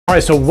All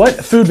right, so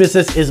what food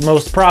business is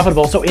most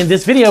profitable? So in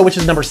this video, which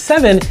is number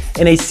 7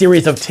 in a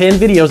series of 10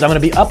 videos, I'm gonna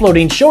be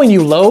uploading showing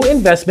you low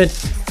investment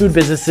food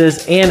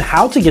businesses and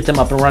how to get them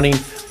up and running,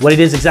 what it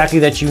is exactly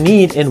that you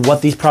need and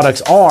what these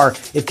products are.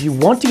 If you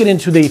want to get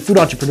into the food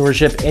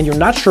entrepreneurship and you're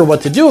not sure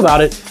what to do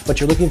about it,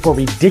 but you're looking for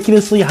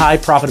ridiculously high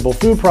profitable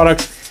food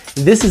products,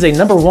 this is a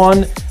number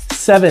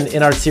 7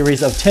 in our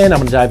series of 10. I'm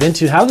gonna dive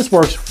into how this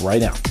works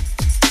right now.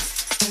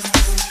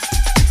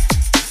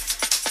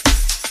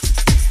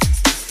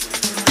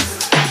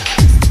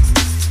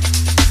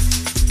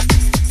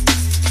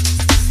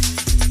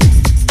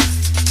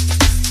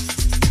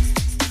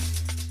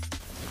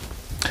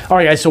 All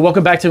right, guys, so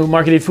welcome back to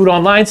Marketing Food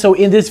Online. So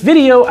in this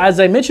video, as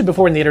I mentioned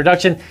before in the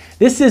introduction,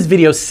 this is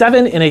video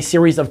 7 in a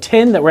series of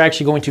 10 that we're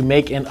actually going to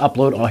make and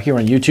upload here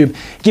on YouTube,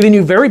 giving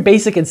you very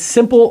basic and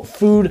simple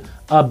food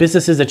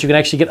businesses that you can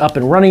actually get up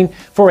and running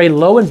for a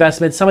low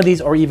investment. Some of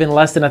these are even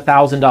less than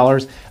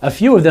 $1,000. A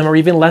few of them are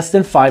even less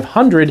than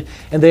 $500,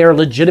 and they are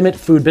legitimate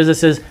food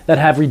businesses that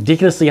have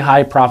ridiculously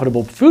high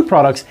profitable food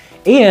products.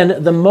 And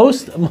the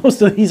most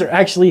of these are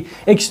actually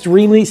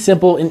extremely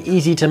simple and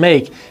easy to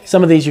make.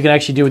 Some of these you can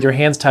actually do with your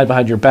hands tied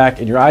behind your back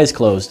and your eyes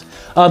closed.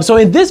 So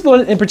in this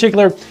one in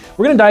particular,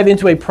 we're gonna dive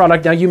into a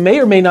product. Now you may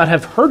or may not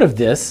have heard of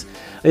this.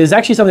 It is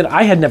actually something that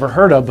I had never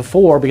heard of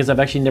before because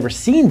I've actually never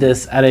seen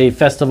this at a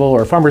festival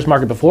or a farmer's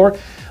market before.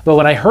 But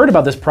when I heard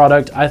about this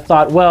product, I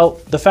thought, well,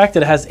 the fact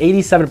that it has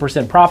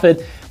 87%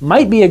 profit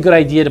might be a good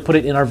idea to put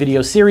it in our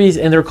video series,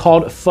 and they're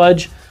called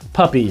Fudge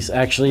Puppies,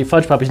 actually,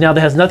 Fudge Puppies. Now, that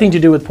has nothing to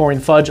do with pouring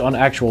fudge on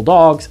actual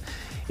dogs.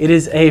 It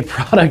is a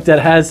product that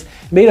has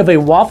made of a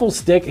waffle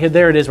stick.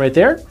 There it is right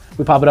there.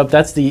 We pop it up,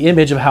 that's the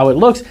image of how it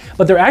looks,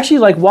 but they're actually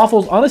like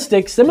waffles on a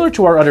stick, similar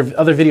to our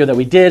other video that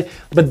we did,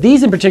 but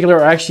these in particular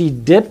are actually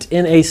dipped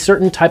in a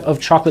certain type of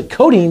chocolate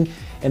coating,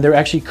 and they're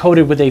actually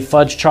coated with a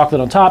fudge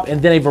chocolate on top,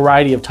 and then a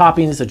variety of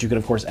toppings that you can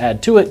of course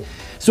add to it.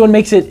 So it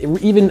makes it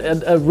even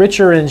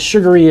richer and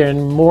sugary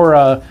and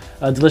more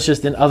delicious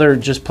than other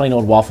just plain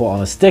old waffle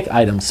on a stick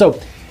items. So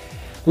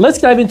let's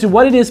dive into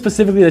what it is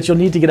specifically that you'll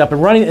need to get up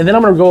and running, and then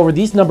I'm gonna go over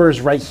these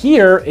numbers right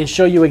here and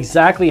show you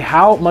exactly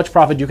how much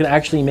profit you can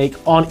actually make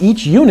on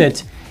each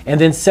unit,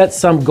 and then set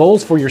some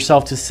goals for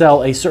yourself to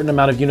sell a certain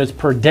amount of units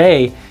per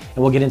day, and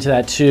we'll get into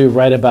that too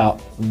right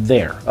about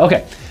there.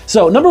 Okay,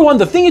 so number 1,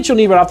 the thing that you'll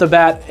need right off the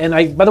bat,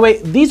 and by the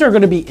way, these are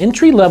gonna be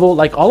entry level,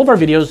 like all of our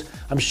videos.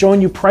 I'm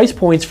showing you price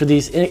points for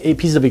these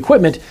pieces of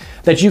equipment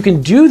that you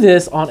can do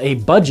this on a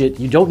budget.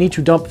 You don't need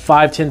to dump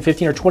 $5, $10,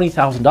 $15, or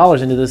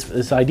 $20,000 into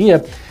this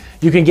idea.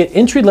 You can get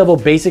entry-level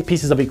basic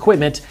pieces of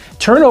equipment,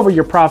 turn over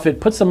your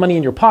profit, put some money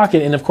in your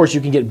pocket, and of course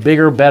you can get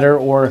bigger, better,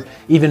 or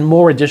even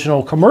more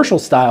additional commercial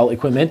style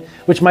equipment,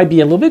 which might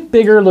be a little bit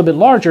bigger, a little bit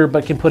larger,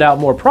 but can put out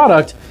more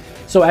product.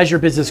 So as your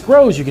business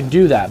grows, you can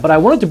do that. But I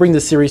wanted to bring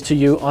this series to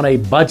you on a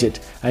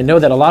budget. I know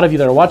that a lot of you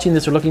that are watching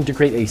this are looking to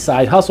create a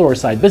side hustle or a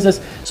side business,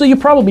 so you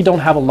probably don't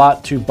have a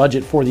lot to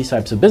budget for these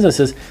types of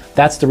businesses.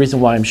 That's the reason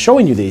why I'm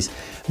showing you these.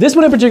 This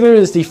one in particular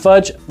is the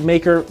fudge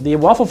maker, the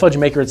waffle fudge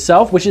maker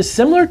itself, which is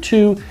similar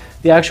to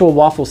the actual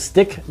waffle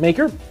stick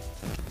maker.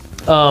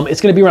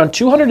 It's gonna be around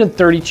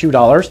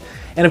 $232.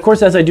 And of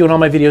course, as I do in all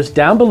my videos,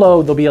 down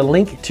below, there'll be a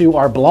link to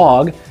our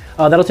blog.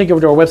 That'll take you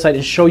over to our website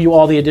and show you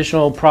all the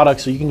additional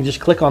products, so you can just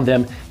click on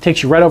them. It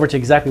takes you right over to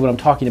exactly what I'm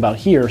talking about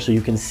here, so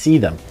you can see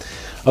them.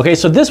 Okay,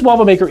 so this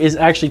waffle maker is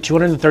actually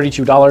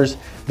 $232.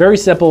 Very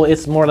simple.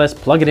 It's more or less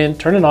plug it in,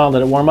 turn it on,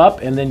 let it warm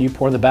up, and then you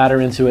pour the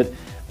batter into it,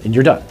 and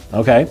you're done,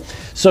 okay?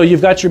 So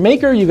you've got your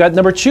maker, you've got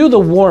number 2, the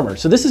warmer.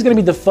 So this is gonna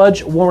be the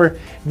fudge warmer.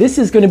 This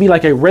is gonna be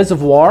like a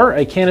reservoir,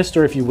 a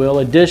canister, if you will,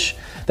 a dish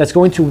that's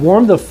going to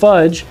warm the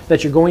fudge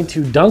that you're going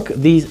to dunk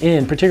these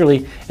in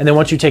particularly, and then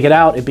once you take it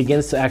out, it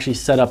begins to actually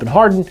set up and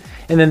harden,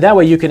 and then that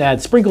way you can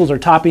add sprinkles or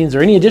toppings or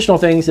any additional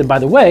things. And by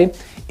the way,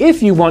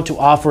 if you want to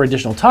offer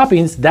additional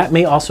toppings, that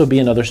may also be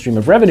another stream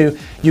of revenue.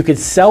 You could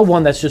sell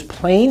one that's just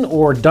plain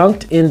or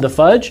dunked in the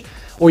fudge,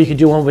 or you could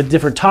do one with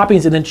different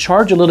toppings and then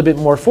charge a little bit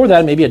more for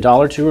that, maybe $1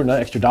 or $2 or an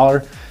extra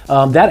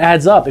 $1. That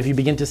adds up if you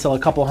begin to sell a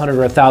couple hundred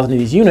or 1,000 of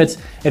these units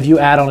if you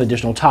add on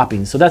additional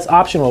toppings. So that's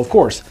optional, of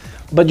course,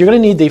 but you're gonna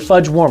need the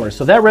fudge warmer.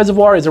 So that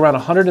reservoir is around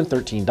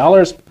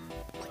 $113.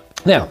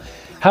 Now,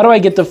 how do I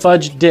get the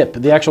fudge dip?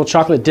 The actual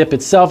chocolate dip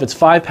itself, it's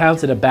 5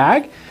 pounds in a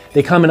bag.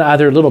 They come in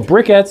either little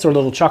briquettes or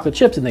little chocolate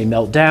chips, and they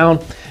melt down.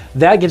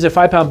 That gives a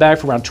 5-pound bag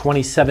for around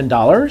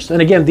 $27.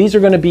 And again, these are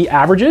gonna be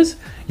averages.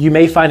 You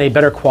may find a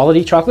better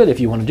quality chocolate if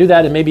you wanna do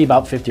that, and maybe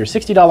about $50 or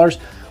 $60,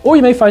 or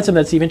you may find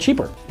something that's even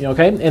cheaper,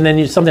 okay? And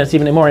then something that's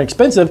even more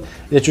expensive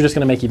that you're just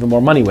gonna make even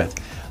more money with.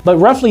 But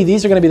roughly,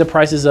 these are gonna be the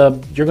prices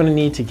you're gonna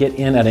need to get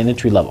in at an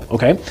entry level,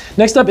 okay?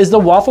 Next up is the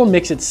waffle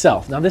mix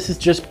itself. Now this is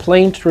just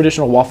plain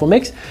traditional waffle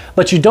mix,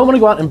 but you don't wanna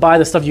go out and buy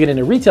the stuff you get in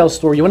a retail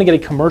store. You wanna get a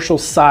commercial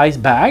size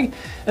bag,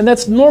 and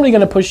that's normally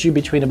gonna push you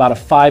between about a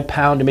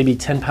 5-pound to maybe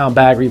 10-pound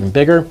bag or even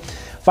bigger.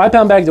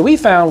 5-pound bag that we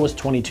found was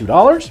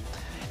 $22.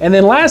 And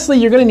then lastly,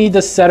 you're gonna need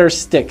the setter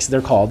sticks,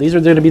 they're called. These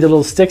are gonna be the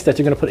little sticks that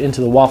you're gonna put into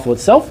the waffle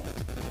itself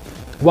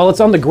while it's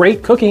on the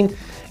grate cooking,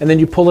 and then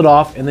you pull it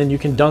off, and then you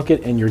can dunk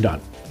it and you're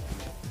done.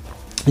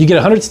 You get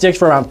 100 sticks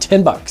for around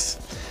 10 bucks.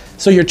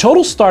 So your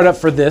total startup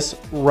for this,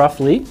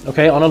 roughly,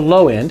 okay, on a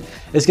low end,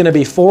 is gonna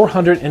be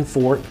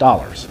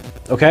 $404,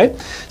 okay?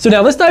 So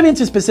now let's dive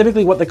into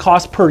specifically what the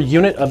cost per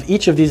unit of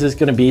each of these is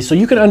gonna be so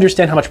you can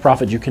understand how much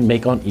profit you can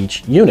make on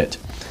each unit.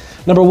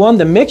 Number one,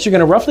 the mix, you're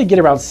gonna roughly get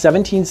around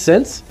 17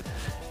 cents.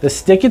 The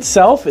stick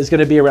itself is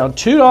gonna be around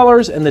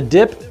 $2, and the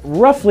dip,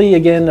 roughly,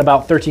 again,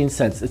 about 13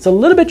 cents. It's a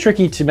little bit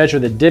tricky to measure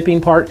the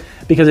dipping part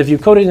because if you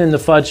coat it in the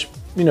fudge,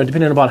 you know,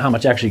 depending upon how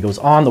much actually goes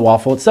on the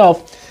waffle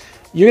itself,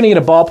 you're gonna get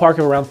a ballpark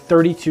of around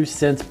 32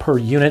 cents per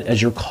unit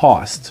as your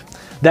cost.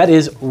 That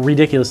is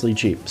ridiculously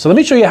cheap. So let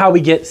me show you how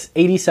we get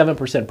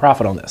 87%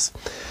 profit on this.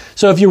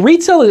 So if you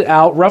retail it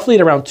out roughly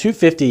at around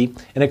 $2.50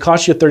 and it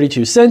costs you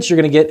 32 cents, you're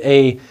gonna get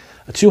a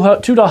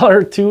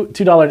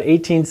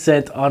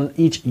 $2.18 on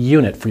each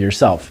unit for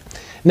yourself.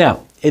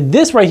 Now, in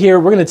this right here,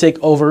 we're gonna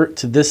take over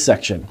to this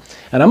section.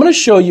 And I'm gonna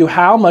show you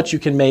how much you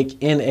can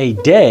make in a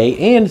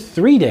day and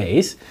 3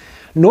 days.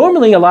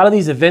 Normally, a lot of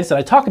these events that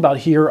I talk about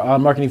here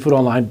on Marketing Food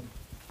Online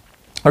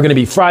are gonna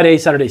be Friday,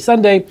 Saturday,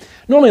 Sunday,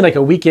 normally like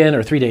a weekend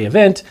or 3-day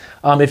event.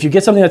 If you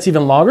get something that's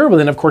even longer, well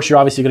then of course you're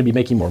obviously gonna be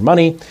making more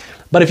money.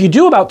 But if you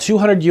do about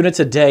 200 units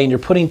a day and you're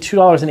putting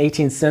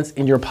 $2.18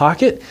 in your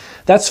pocket,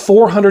 that's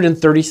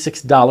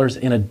 $436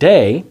 in a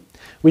day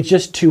with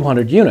just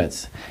 200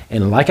 units.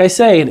 And like I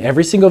say in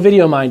every single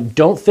video of mine,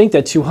 don't think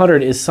that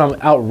 200 is some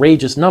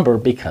outrageous number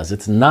because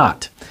it's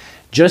not.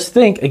 Just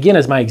think, again,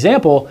 as my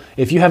example,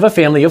 if you have a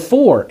family of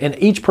 4 and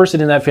each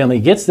person in that family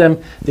gets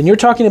them, then you're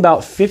talking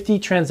about 50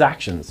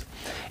 transactions.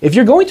 If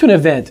you're going to an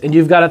event and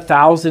you've got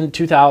 1,000,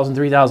 2,000,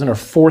 3,000, or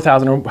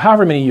 4,000, or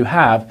however many you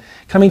have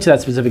coming to that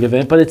specific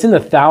event, but it's in the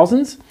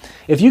thousands,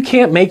 if you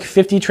can't make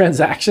 50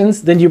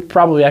 transactions, then you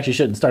probably actually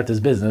shouldn't start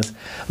this business.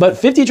 But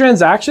 50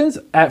 transactions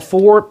at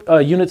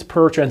 4 units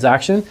per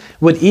transaction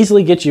would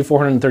easily get you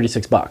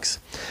 436 bucks.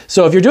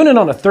 So if you're doing it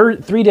on a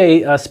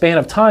 3-day span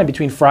of time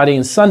between Friday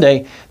and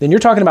Sunday, then you're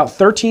talking about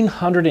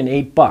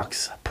 1,308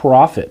 bucks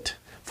profit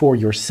for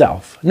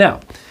yourself.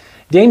 Now,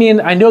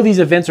 Damien, I know these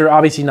events are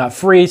obviously not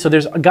free, so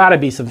there's gotta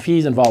be some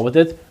fees involved with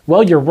it.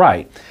 Well, you're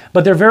right,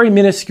 but they're very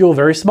minuscule,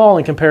 very small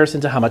in comparison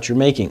to how much you're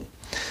making.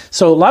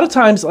 So a lot of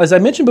times, as I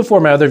mentioned before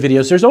in my other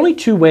videos, there's only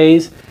 2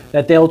 ways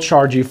that they'll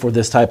charge you for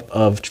this type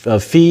of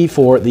fee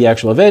for the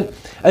actual event.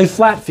 A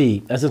flat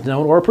fee, as it's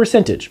known, or a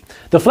percentage.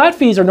 The flat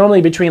fees are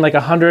normally between like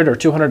 $100 or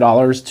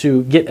 $200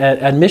 to get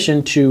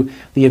admission to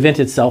the event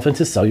itself and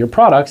to sell your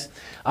products.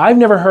 I've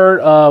never heard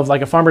of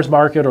like a farmer's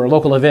market or a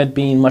local event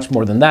being much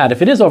more than that.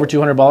 If it is over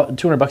 200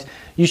 bucks,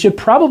 you should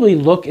probably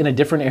look in a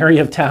different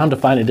area of town to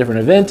find a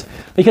different event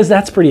because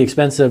that's pretty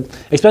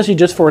expensive, especially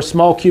just for a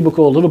small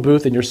cubicle, a little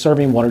booth, and you're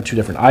serving 1 or 2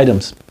 different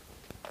items.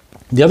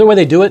 The other way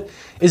they do it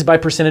is by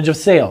percentage of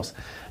sales.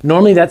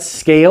 Normally that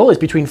scale is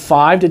between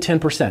 5 to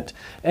 10%,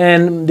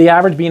 and the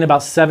average being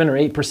about 7 or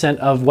 8%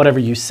 of whatever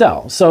you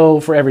sell.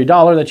 So for every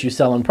 $1 that you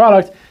sell in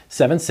product,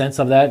 7 cents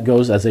of that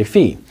goes as a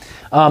fee.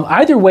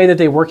 Either way that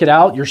they work it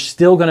out, you're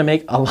still gonna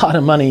make a lot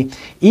of money,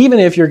 even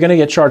if you're gonna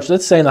get charged,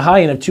 let's say in the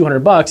high end of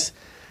 200 bucks,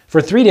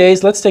 for 3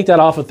 days, let's take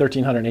that off of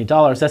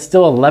 $1,308. That's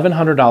still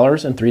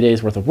 $1,100 in 3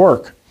 days worth of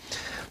work.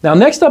 Now,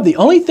 next up, the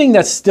only thing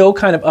that's still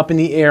kind of up in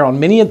the air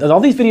on many of all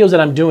these videos that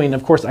I'm doing,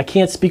 of course, I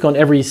can't speak on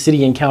every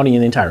city and county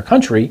in the entire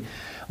country,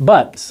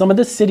 but some of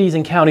the cities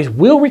and counties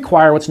will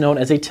require what's known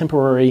as a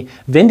temporary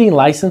vending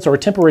license or a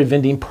temporary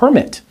vending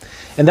permit.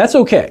 And that's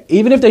okay.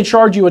 Even if they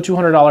charge you a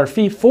 $200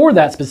 fee for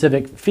that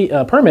specific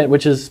permit,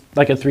 which is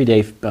like a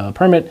 3-day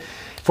permit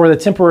for the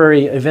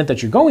temporary event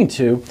that you're going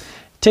to,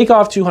 take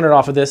off $200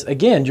 off of this,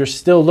 again, you're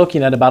still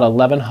looking at about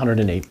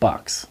 $1,108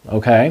 bucks,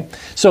 okay?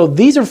 So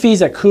these are fees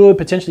that could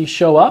potentially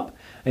show up,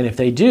 and if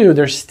they do,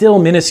 they're still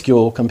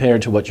minuscule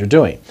compared to what you're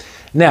doing.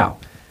 Now,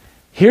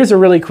 here's a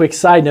really quick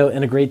side note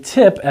and a great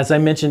tip, as I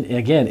mentioned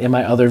again in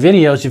my other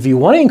videos. If you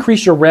want to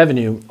increase your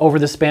revenue over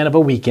the span of a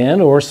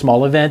weekend or a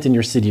small event in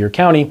your city or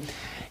county,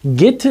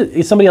 get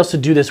somebody else to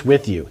do this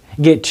with you.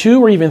 Get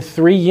 2 or even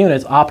 3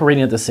 units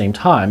operating at the same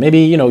time. Maybe,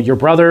 you know, your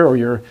brother or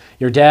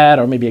your dad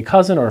or maybe a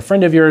cousin or a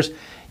friend of yours.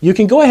 You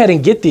can go ahead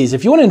and get these.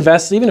 If you want to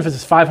invest, even if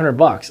it's 500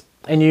 bucks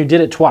and you did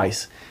it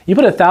twice, you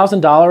put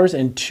 $1,000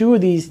 in 2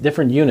 of these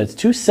different units,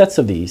 2 sets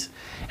of these,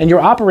 and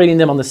you're operating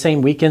them on the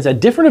same weekends at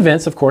different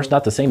events, of course,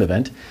 not the same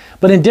event,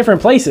 but in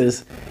different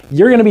places,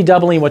 you're going to be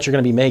doubling what you're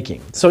going to be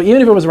making. So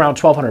even if it was around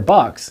 1,200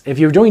 bucks, if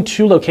you're doing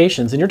 2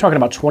 locations, then you're talking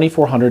about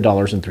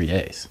 $2,400 in 3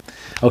 days.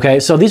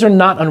 Okay, so these are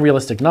not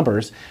unrealistic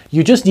numbers.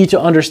 You just need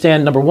to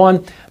understand, number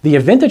one, the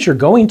event that you're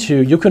going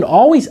to, you can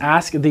always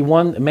ask the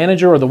one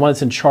manager or the one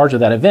that's in charge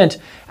of that event,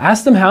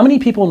 ask them how many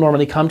people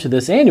normally come to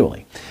this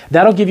annually.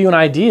 That'll give you an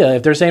idea.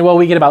 If they're saying, well,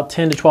 we get about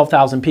 10 to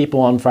 12,000 people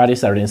on Friday,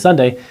 Saturday, and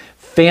Sunday,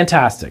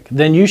 fantastic.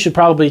 Then you should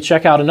probably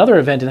check out another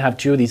event and have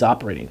 2 of these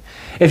operating.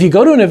 If you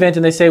go to an event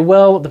and they say,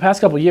 well, the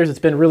past couple of years, it's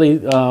been really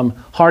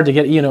hard to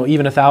get, you know,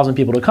 even 1,000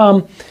 people to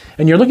come,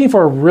 and you're looking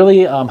for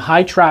really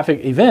high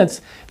traffic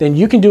events, then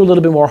you can do a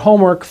little bit more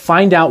homework,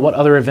 find out what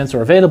other events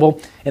are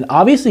available, and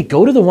obviously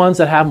go to the ones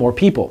that have more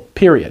people,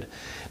 period.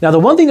 Now, the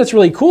one thing that's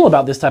really cool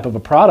about this type of a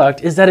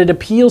product is that it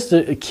appeals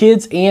to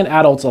kids and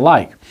adults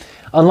alike.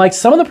 Unlike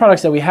some of the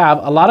products that we have,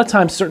 a lot of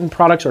times certain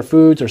products or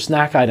foods or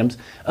snack items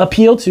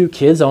appeal to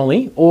kids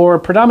only or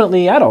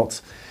predominantly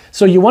adults.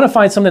 So you want to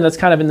find something that's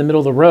kind of in the middle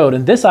of the road.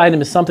 And this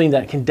item is something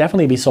that can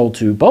definitely be sold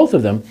to both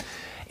of them.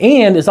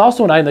 And it's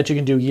also an item that you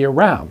can do year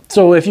round.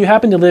 So if you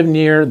happen to live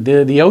near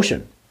the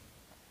ocean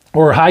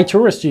or high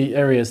tourist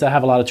areas that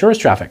have a lot of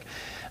tourist traffic,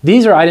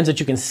 these are items that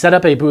you can set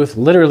up a booth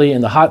literally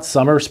in the hot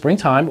summer,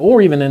 springtime,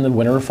 or even in the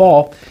winter or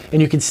fall,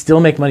 and you can still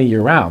make money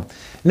year round.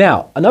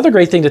 Now, another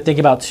great thing to think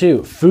about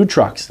too, food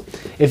trucks.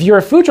 If you're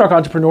a food truck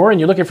entrepreneur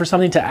and you're looking for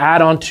something to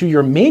add on to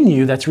your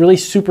menu that's really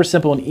super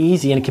simple and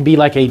easy and it can be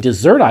like a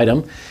dessert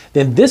item,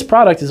 then this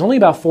product is only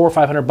about $400 or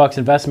 $500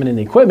 investment in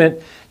the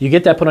equipment. You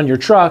get that put on your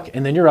truck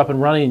and then you're up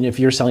and running. And if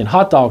you're selling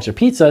hot dogs or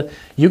pizza,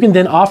 you can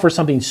then offer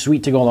something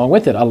sweet to go along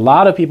with it. A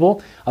lot of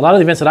people, a lot of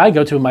the events that I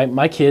go to,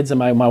 my kids and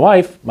my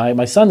wife,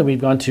 my son, that we've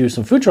gone to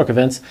some food truck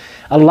events,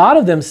 a lot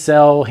of them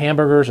sell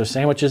hamburgers or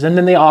sandwiches and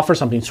then they offer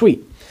something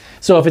sweet.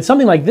 So if it's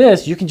something like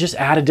this, you can just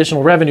add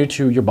additional revenue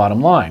to your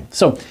bottom line.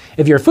 So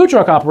if you're a food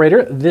truck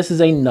operator, this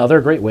is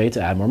another great way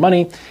to add more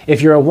money.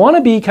 If you're a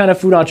wannabe kind of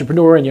food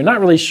entrepreneur and you're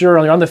not really sure,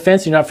 you're on the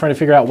fence, you're not trying to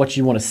figure out what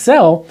you want to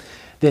sell,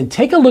 then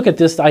take a look at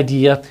this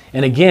idea.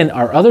 And again,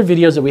 our other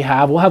videos that we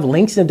have, we'll have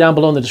links down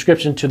below in the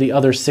description to the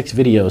other 6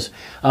 videos.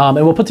 And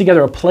we'll put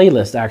together a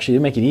playlist actually to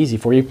make it easy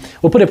for you.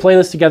 We'll put a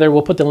playlist together.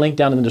 We'll put the link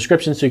down in the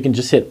description so you can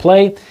just hit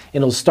play and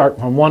it'll start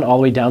from 1 all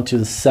the way down to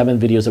the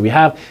 7 videos that we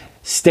have.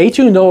 Stay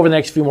tuned though over the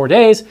next few more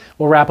days.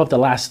 We'll wrap up the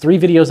last 3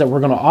 videos that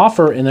we're going to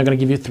offer and they're going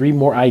to give you 3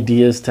 more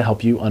ideas to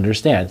help you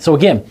understand. So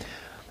again,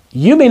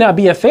 you may not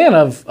be a fan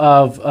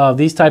of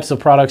these types of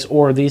products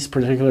or these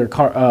particular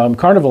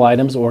carnival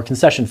items or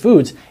concession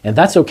foods, and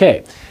that's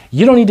okay.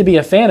 You don't need to be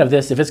a fan of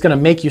this if it's going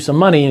to make you some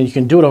money and you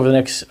can do it over the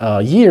next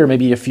year,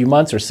 maybe a few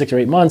months or 6 or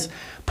 8 months.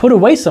 Put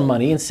away some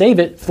money and save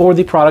it for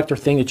the product or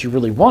thing that you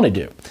really want to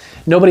do.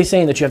 Nobody's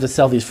saying that you have to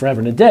sell these forever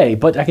and a day,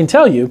 but I can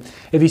tell you,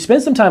 if you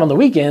spend some time on the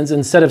weekends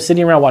instead of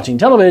sitting around watching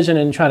television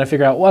and trying to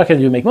figure out what I can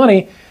do to make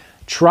money,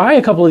 try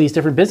a couple of these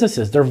different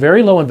businesses. They're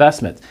very low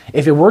investment.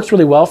 If it works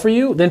really well for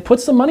you, then put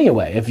some money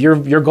away. If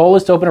your goal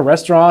is to open a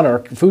restaurant or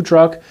a food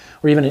truck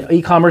or even an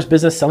e-commerce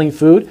business selling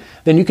food,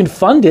 then you can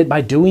fund it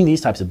by doing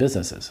these types of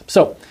businesses.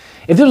 So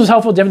if this was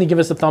helpful, definitely give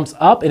us a thumbs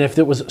up. And if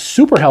it was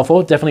super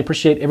helpful, definitely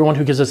appreciate everyone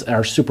who gives us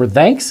our super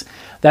thanks.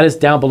 That is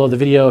down below the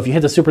video. If you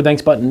hit the super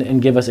thanks button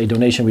and give us a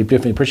donation, we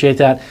definitely appreciate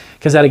that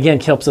because that again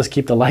helps us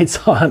keep the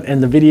lights on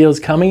and the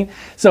videos coming.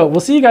 So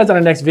we'll see you guys on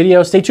our next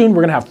video. Stay tuned.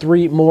 We're going to have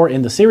 3 more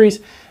in the series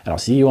and I'll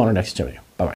see you on our next video.